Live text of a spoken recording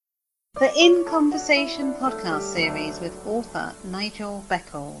The In Conversation podcast series with author Nigel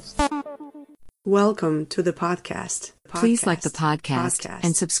Beckles. Welcome to the podcast. Please like the podcast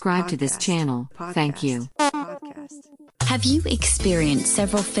and subscribe to this channel. Thank you. Have you experienced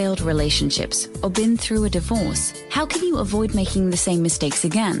several failed relationships or been through a divorce? How can you avoid making the same mistakes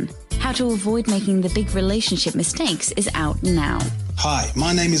again? How to avoid making the big relationship mistakes is out now. Hi,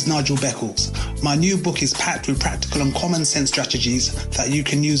 my name is Nigel Beckles. My new book is packed with practical and common sense strategies that you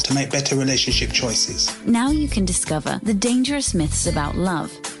can use to make better relationship choices. Now you can discover the dangerous myths about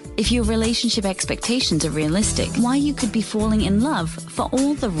love. If your relationship expectations are realistic, why you could be falling in love for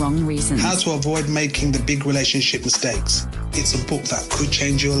all the wrong reasons. How to avoid making the big relationship mistakes. It's a book that could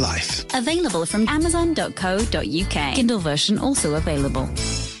change your life. Available from amazon.co.uk. Kindle version also available.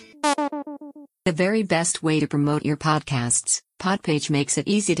 The very best way to promote your podcasts. Podpage makes it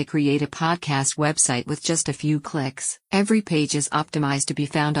easy to create a podcast website with just a few clicks. Every page is optimized to be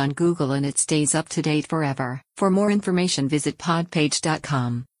found on Google and it stays up to date forever. For more information, visit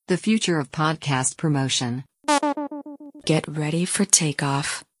podpage.com. The future of podcast promotion. Get ready for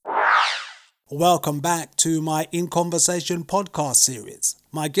takeoff. Welcome back to my In Conversation podcast series.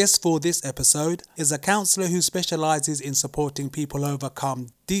 My guest for this episode is a counsellor who specialises in supporting people overcome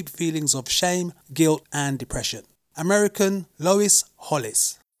deep feelings of shame, guilt and depression. American Lois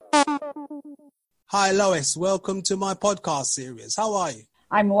Hollis. Hi Lois, welcome to my podcast series. How are you?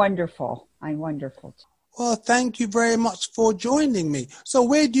 I'm wonderful. Well, thank you very much for joining me. So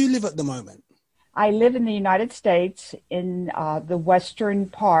where do you live at the moment? I live in the United States in the western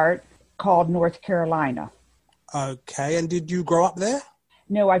part called North Carolina. Okay, and did you grow up there?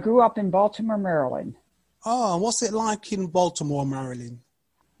 No, I grew up in Baltimore, Maryland. Oh, what's it like in Baltimore, Maryland?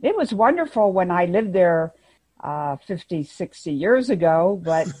 It was wonderful when I lived there 50, 60 years ago,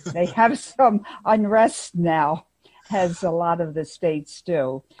 but they have some unrest now, as a lot of the states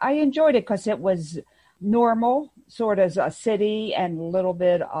do. I enjoyed it because it was normal, sort of a city and a little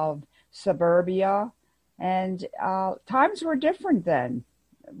bit of suburbia, and times were different then.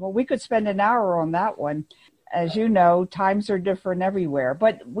 Well, we could spend an hour on that one. As you know, times are different everywhere,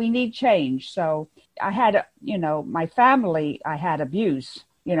 but we need change. So I had, my family, I had abuse.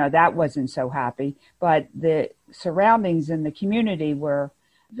 That wasn't so happy, but the surroundings in the community were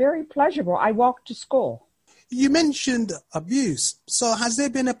very pleasurable. I walked to school. You mentioned abuse. So has there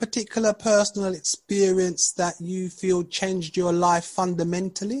been a particular personal experience that you feel changed your life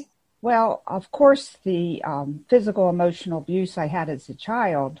fundamentally? Well, of course, the physical, emotional abuse I had as a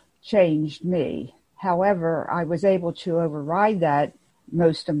child changed me. However, I was able to override that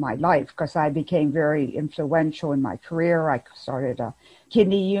most of my life because I became very influential in my career. I started a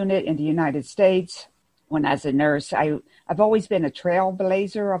kidney unit in the United States. When as a nurse, I've always been a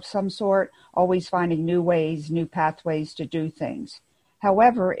trailblazer of some sort, always finding new ways, new pathways to do things.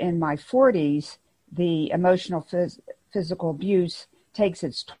 However, in my 40s, the emotional physical abuse takes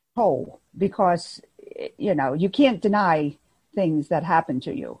its toll because, you can't deny things that happen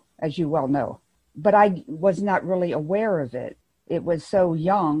to you, as you well know. But I was not really aware of it. It was so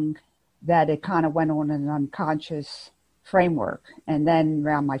young that it kind of went on an unconscious framework. And then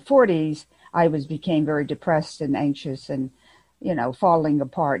around my 40s, I became very depressed and anxious and, falling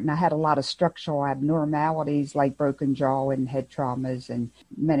apart. And I had a lot of structural abnormalities like broken jaw and head traumas and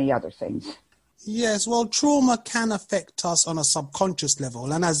many other things. Yes, well, trauma can affect us on a subconscious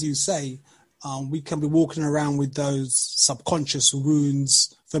level. And as you say, we can be walking around with those subconscious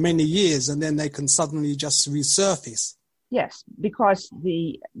wounds for many years, and then they can suddenly just resurface. Yes, because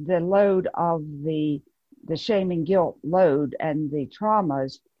the load of the shame and guilt load and the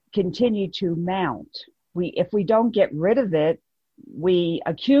traumas continue to mount. If we don't get rid of it, we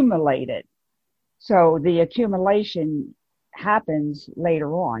accumulate it. So the accumulation happens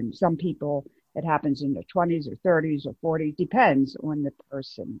later on. Some people, it happens in their 20s or 30s or 40s, depends on the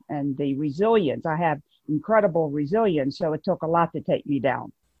person and the resilience. I have incredible resilience, so it took a lot to take me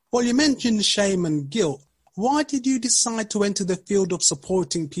down. Well, you mentioned shame and guilt. Why did you decide to enter the field of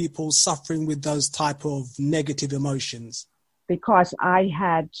supporting people suffering with those type of negative emotions? Because I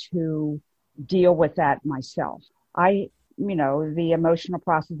had to deal with that myself. The emotional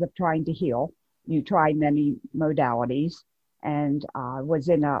process of trying to heal, you try many modalities, and was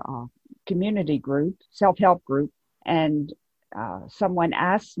in a community group, self-help group, and someone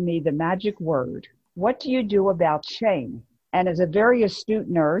asked me the magic word, what do you do about shame? And as a very astute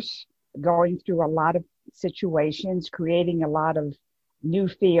nurse, going through a lot of situations, creating a lot of new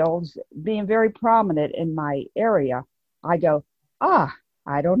fields, being very prominent in my area, I go, I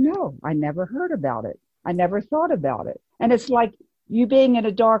don't know. I never heard about it. I never thought about it. And it's like you being in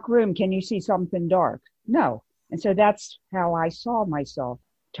a dark room, can you see something dark? No. And so that's how I saw myself.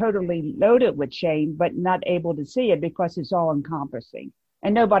 totally loaded with shame, but not able to see it because it's all encompassing.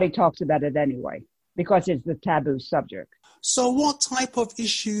 And nobody talks about it anyway, because it's the taboo subject. So what type of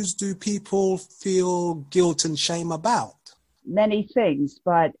issues do people feel guilt and shame about? Many things,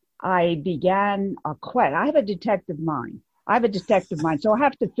 but I began a quest. I have a detective mind. So I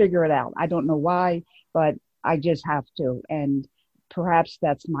have to figure it out. I don't know why, but I just have to. And perhaps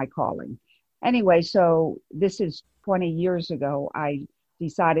that's my calling. Anyway, so this is 20 years ago. I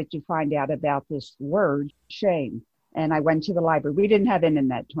decided to find out about this word, shame. And I went to the library. We didn't have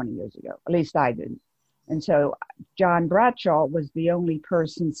internet 20 years ago. At least I didn't. And so John Bradshaw was the only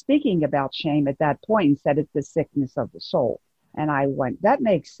person speaking about shame at that point and said it's the sickness of the soul. And I went, that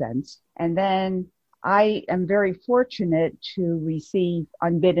makes sense. And then I am very fortunate to receive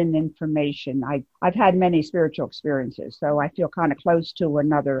unbidden information. I've had many spiritual experiences, so I feel kind of close to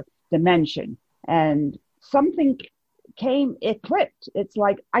another dimension. And something came, it clicked. It's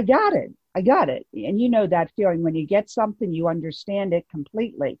like, I got it. And you know that feeling when you get something, you understand it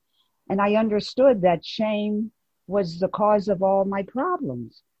completely. And I understood that shame was the cause of all my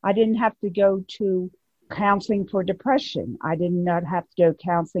problems. I didn't have to go to counseling for depression. I did not have to go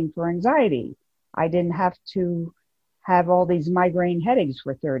counseling for anxiety. I didn't have to have all these migraine headaches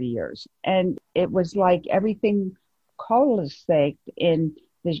for 30 years. And it was like everything coalesced in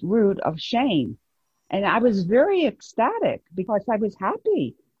this root of shame. And I was very ecstatic because I was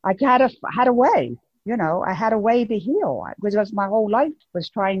happy. I had a way, I had a way to heal because my whole life was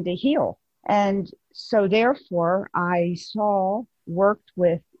trying to heal. And so therefore I worked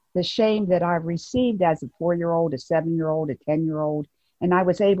with the shame that I received as a 4-year-old, a 7-year-old, a 10-year-old, and I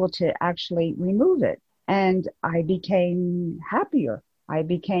was able to actually remove it. And I became happier. I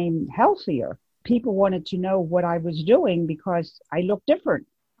became healthier. People wanted to know what I was doing because I looked different.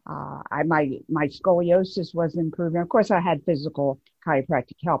 My scoliosis was improving. Of course, I had physical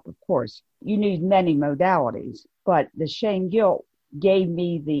chiropractic help, of course. You need many modalities, but the shame guilt gave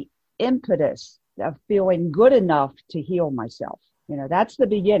me the impetus of feeling good enough to heal myself. That's the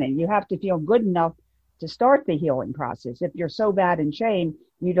beginning. You have to feel good enough to start the healing process. If you're so bad in shame,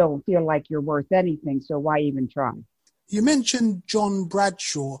 you don't feel like you're worth anything, so why even try? You mentioned John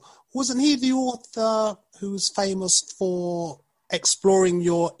Bradshaw. Wasn't he the author who's famous for exploring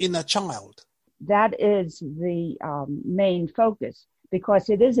your inner child? That is the main focus, because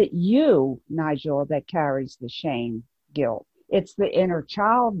it isn't you, Nigel, that carries the shame guilt. It's the inner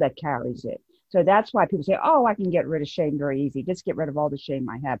child that carries it. So that's why people say, oh, I can get rid of shame very easy. Just get rid of all the shame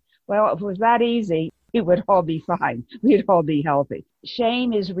I have. Well, if it was that easy, it would all be fine. We'd all be healthy.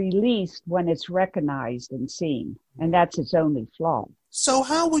 Shame is released when it's recognized and seen, and that's its only flaw. So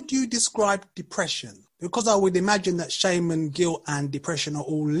how would you describe depression? Because I would imagine that shame and guilt and depression are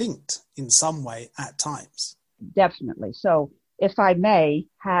all linked in some way at times. Definitely. So if I may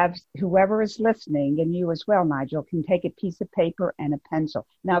have whoever is listening, and you as well, Nigel, can take a piece of paper and a pencil.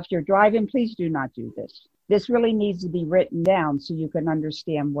 Now, if you're driving, please do not do this. This really needs to be written down so you can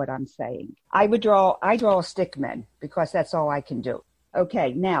understand what I'm saying. I draw a stick man because that's all I can do.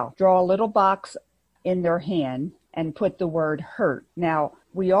 Okay, now draw a little box in their hand and put the word hurt. Now,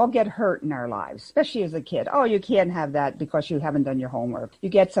 we all get hurt in our lives, especially as a kid. Oh, you can't have that because you haven't done your homework. You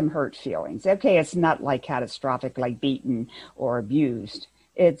get some hurt feelings. Okay, it's not like catastrophic, like beaten or abused.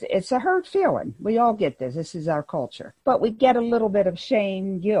 It's a hurt feeling. We all get this. This is our culture. But we get a little bit of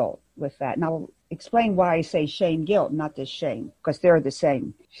shame, guilt with that. And I'll explain why I say shame, guilt, not just shame, because they're the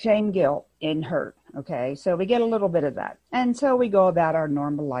same. Shame, guilt, and hurt. Okay, so we get a little bit of that. And so we go about our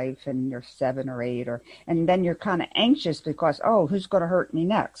normal life, and you're 7 or 8, and then you're kind of anxious because, oh, who's going to hurt me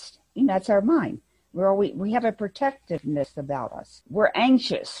next? That's our mind. We have a protectiveness about us. We're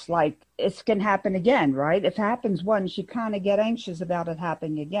anxious, like it can happen again, right? If it happens once, you kind of get anxious about it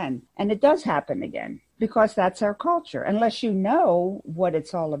happening again. And it does happen again because that's our culture. Unless you know what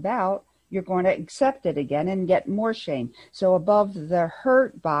it's all about, you're going to accept it again and get more shame. So above the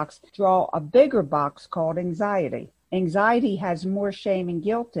hurt box, draw a bigger box called anxiety. Anxiety has more shame and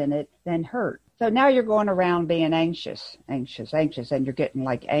guilt in it than hurt. So now you're going around being anxious, and you're getting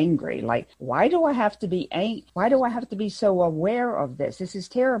like angry. Like, why do I have to be so aware of this? This is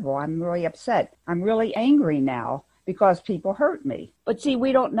terrible. I'm really upset. I'm really angry now because people hurt me. But see,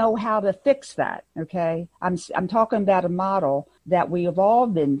 we don't know how to fix that, okay? I'm talking about a model that we have all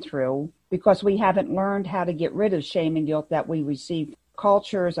been through because we haven't learned how to get rid of shame and guilt that we receive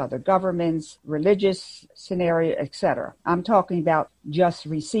cultures, other governments, religious scenario, etc. I'm talking about just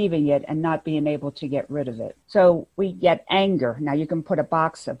receiving it and not being able to get rid of it. So we get anger. Now you can put a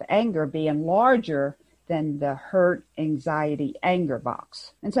box of anger being larger than the hurt, anxiety, anger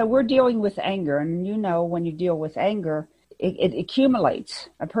box. And so we're dealing with anger. And when you deal with anger, it accumulates.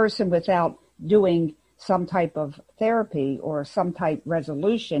 A person without doing some type of therapy or some type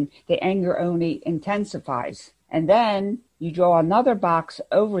resolution, the anger only intensifies. And then you draw another box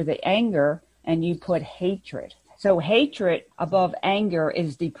over the anger and you put hatred. So hatred above anger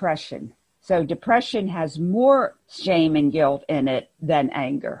is depression. So depression has more shame and guilt in it than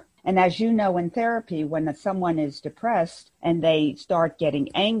anger. And as you know, in therapy, when someone is depressed and they start getting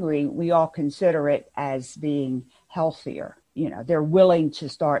angry, we all consider it as being healthier. You know, they're willing to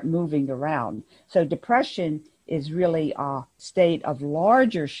start moving around. So depression is really a state of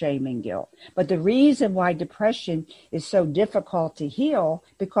larger shame and guilt. But the reason why depression is so difficult to heal,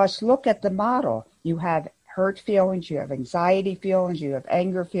 because look at the model. You have hurt feelings, you have anxiety feelings, you have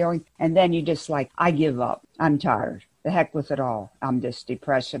anger feelings, and then you just like, I give up. I'm tired. The heck with it all. I'm just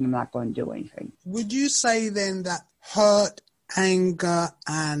depressed and I'm not going to do anything. Would you say then that hurt, anger,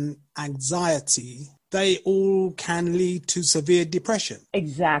 and anxiety, they all can lead to severe depression?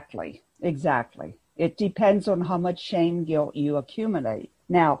 Exactly. It depends on how much shame, guilt you accumulate.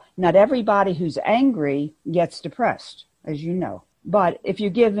 Now, not everybody who's angry gets depressed, as you know. But if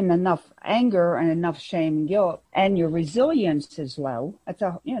you're given enough anger and enough shame and guilt and your resilience is low,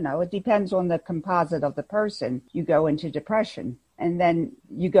 it depends on the composite of the person. You go into depression and then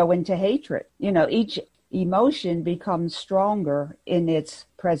you go into hatred. Each emotion becomes stronger in its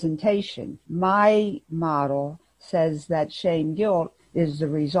presentation. My model says that shame, guilt is the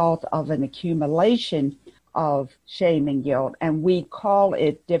result of an accumulation of shame and guilt, and we call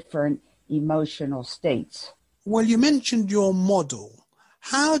it different emotional states. Well, you mentioned your model.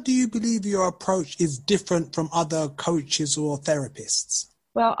 How do you believe your approach is different from other coaches or therapists?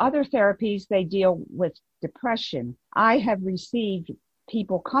 Well, other therapies, they deal with depression. I have received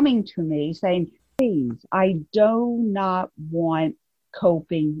people coming to me saying, please, I do not want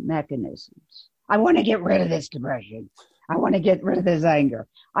coping mechanisms. I want to get rid of this depression. I want to get rid of this anger.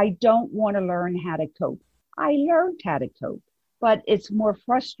 I don't want to learn how to cope. I learned how to cope, but it's more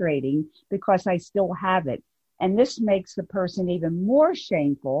frustrating because I still have it. And this makes the person even more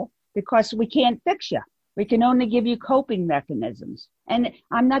shameful because we can't fix you. We can only give you coping mechanisms. And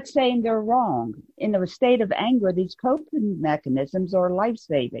I'm not saying they're wrong. In a state of anger, these coping mechanisms are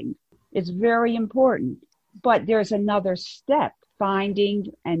life-saving. It's very important. But there's another step, finding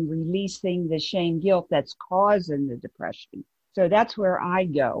and releasing the shame, guilt that's causing the depression. So that's where I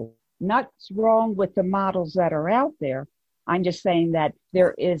go. Nothing's wrong with the models that are out there. I'm just saying that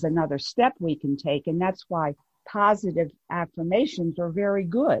there is another step we can take, and that's why positive affirmations are very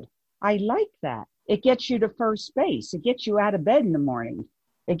good. I like that. It gets you to first base. It gets you out of bed in the morning.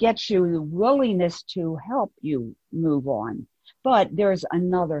 It gets you the willingness to help you move on. But there's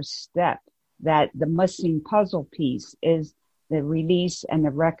another step that the missing puzzle piece is the release and the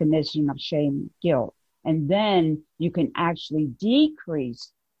recognition of shame, guilt. And then you can actually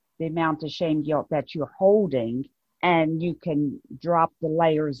decrease the amount of shame, guilt that you're holding, and you can drop the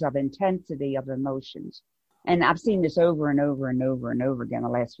layers of intensity of emotions. And I've seen this over and over and over and over again the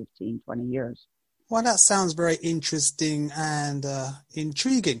last 15, 20 years. Well, that sounds very interesting and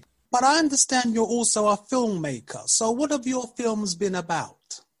intriguing. But I understand you're also a filmmaker. So what have your films been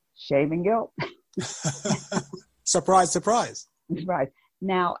about? Shame and guilt. Surprise, surprise. Right.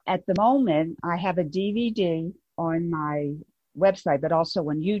 Now, at the moment, I have a DVD on my website, but also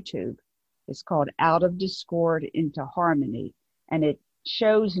on YouTube. It's called Out of Discord into Harmony. And it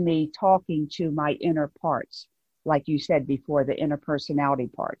shows me talking to my inner parts, like you said before, the inner personality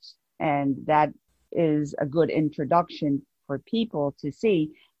parts. And that is a good introduction for people to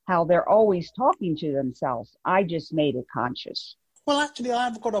see how they're always talking to themselves. I just made it conscious. Well, actually,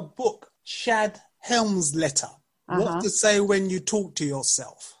 I've got a book, Shad Helm's Letter. What to say when you talk to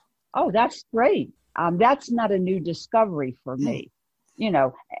yourself. Oh, that's great. That's not a new discovery for me.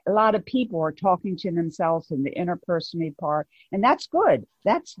 A lot of people are talking to themselves in the interpersonal part, and that's good.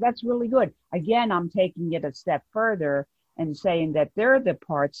 That's really good. Again, I'm taking it a step further and saying that they're the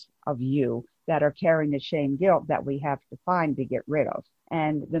parts of you that are carrying the shame, guilt that we have to find to get rid of.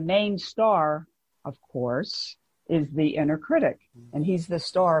 And the main star, of course, is the inner critic, and he's the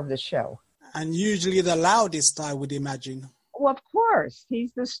star of the show. And usually the loudest, I would imagine. Well, of course,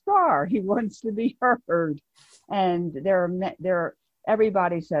 he's the star. He wants to be heard. And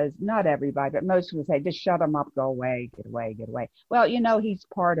everybody says, not everybody, but most would say, just shut him up, go away, get away, get away. Well, he's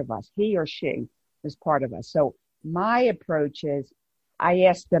part of us. He or she is part of us. So my approach is I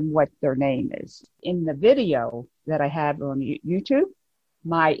ask them what their name is. In the video that I have on YouTube,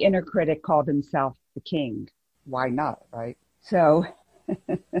 my inner critic called himself the king. Why not, right? So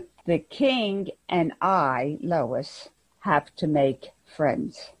the king and I, Lois, have to make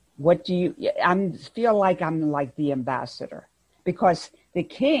friends. What do you, I feel like I'm like the ambassador, because the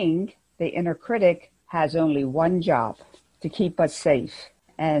king, the inner critic, has only one job: to keep us safe.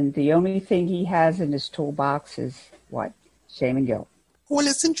 And the only thing he has in his toolbox is what? Shame and guilt. Well,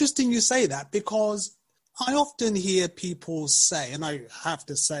 it's interesting you say that, because I often hear people say, and I have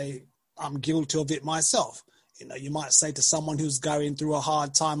to say I'm guilty of it myself. You know, you might say to someone who's going through a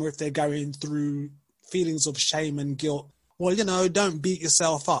hard time, or if they're going through feelings of shame and guilt, well, you know, don't beat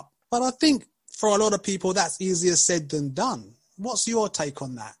yourself up. But I think for a lot of people, that's easier said than done. What's your take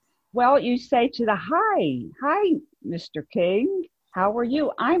on that? Well, you say to the hi, Mr. King, how are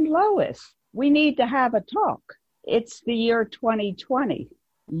you? I'm Lois. We need to have a talk. It's the year 2020.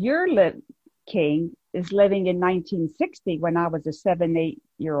 Your king is living in 1960 when I was a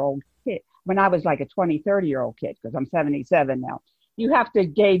 7-8-year-old kid, when I was like a 30-year-old kid, because I'm 77 now. You have to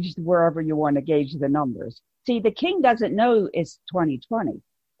gauge wherever you want to gauge the numbers. See, the king doesn't know it's 2020.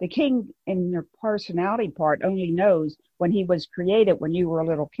 The king in your personality part only knows when he was created when you were a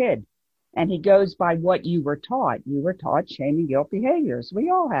little kid. And he goes by what you were taught. You were taught shame and guilt behaviors. We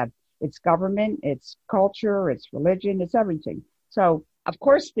all have. It's government, it's culture, it's religion, it's everything. So, of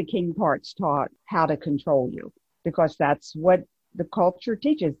course, the king part's taught how to control you, because that's what the culture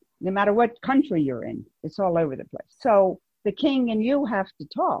teaches. No matter what country you're in, it's all over the place. So the king and you have to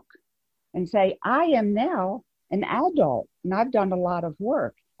talk and say, I am now an adult and I've done a lot of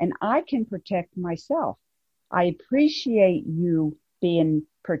work and I can protect myself. I appreciate you being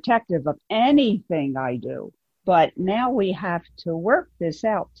protective of anything I do, but now we have to work this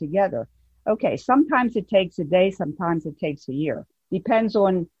out together. Okay, sometimes it takes a day, sometimes it takes a year. Depends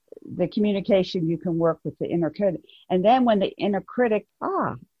on the communication you can work with the inner critic. And then when the inner critic,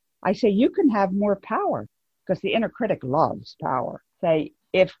 I say you can have more power, because the inner critic loves power. Say,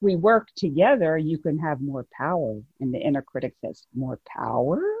 if we work together, you can have more power. And the inner critic says, more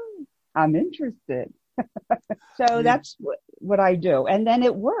power? I'm interested. So that's what I do. And then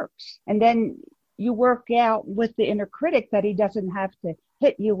it works. And then you work out with the inner critic that he doesn't have to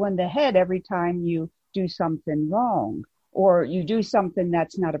hit you on the head every time you do something wrong, or you do something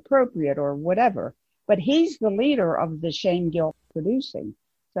that's not appropriate or whatever. But he's the leader of the shame guilt producing.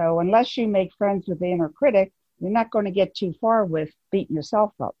 So unless you make friends with the inner critic, you're not going to get too far with beating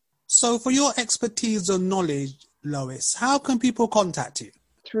yourself up. So for your expertise or knowledge, Lois, how can people contact you?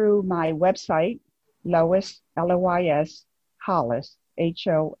 Through my website, Lois, L-O-I-S, Hollis,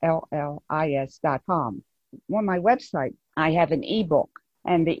 HOLLIS.com. On my website, I have an ebook,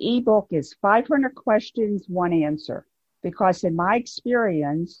 and the ebook is 500 questions, one answer. Because in my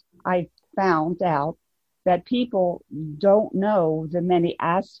experience, I found out that people don't know the many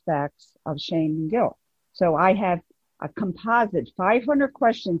aspects of shame and guilt. So I have a composite 500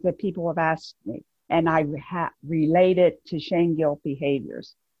 questions that people have asked me, and I relate it to shame guilt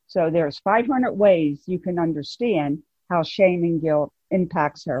behaviors. So there's 500 ways you can understand how shame and guilt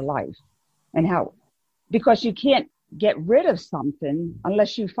impacts our life, and how, because you can't get rid of something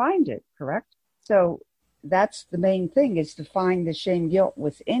unless you find it, correct? So that's the main thing, is to find the shame guilt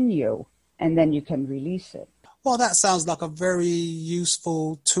within you, and then you can release it. Well, that sounds like a very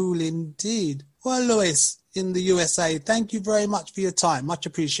useful tool indeed. Well, Lois, in the USA, thank you very much for your time. Much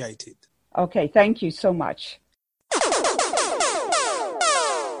appreciated. Okay, thank you so much.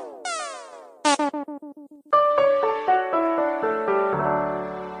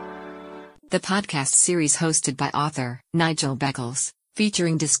 The podcast series hosted by author Nigel Beckles,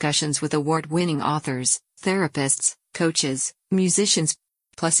 featuring discussions with award-winning authors, therapists, coaches, musicians,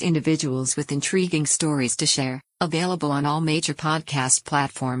 plus individuals with intriguing stories to share, available on all major podcast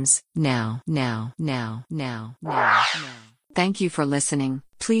platforms, now. Thank you for listening.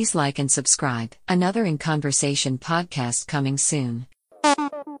 Please like and subscribe. Another In Conversation podcast coming soon.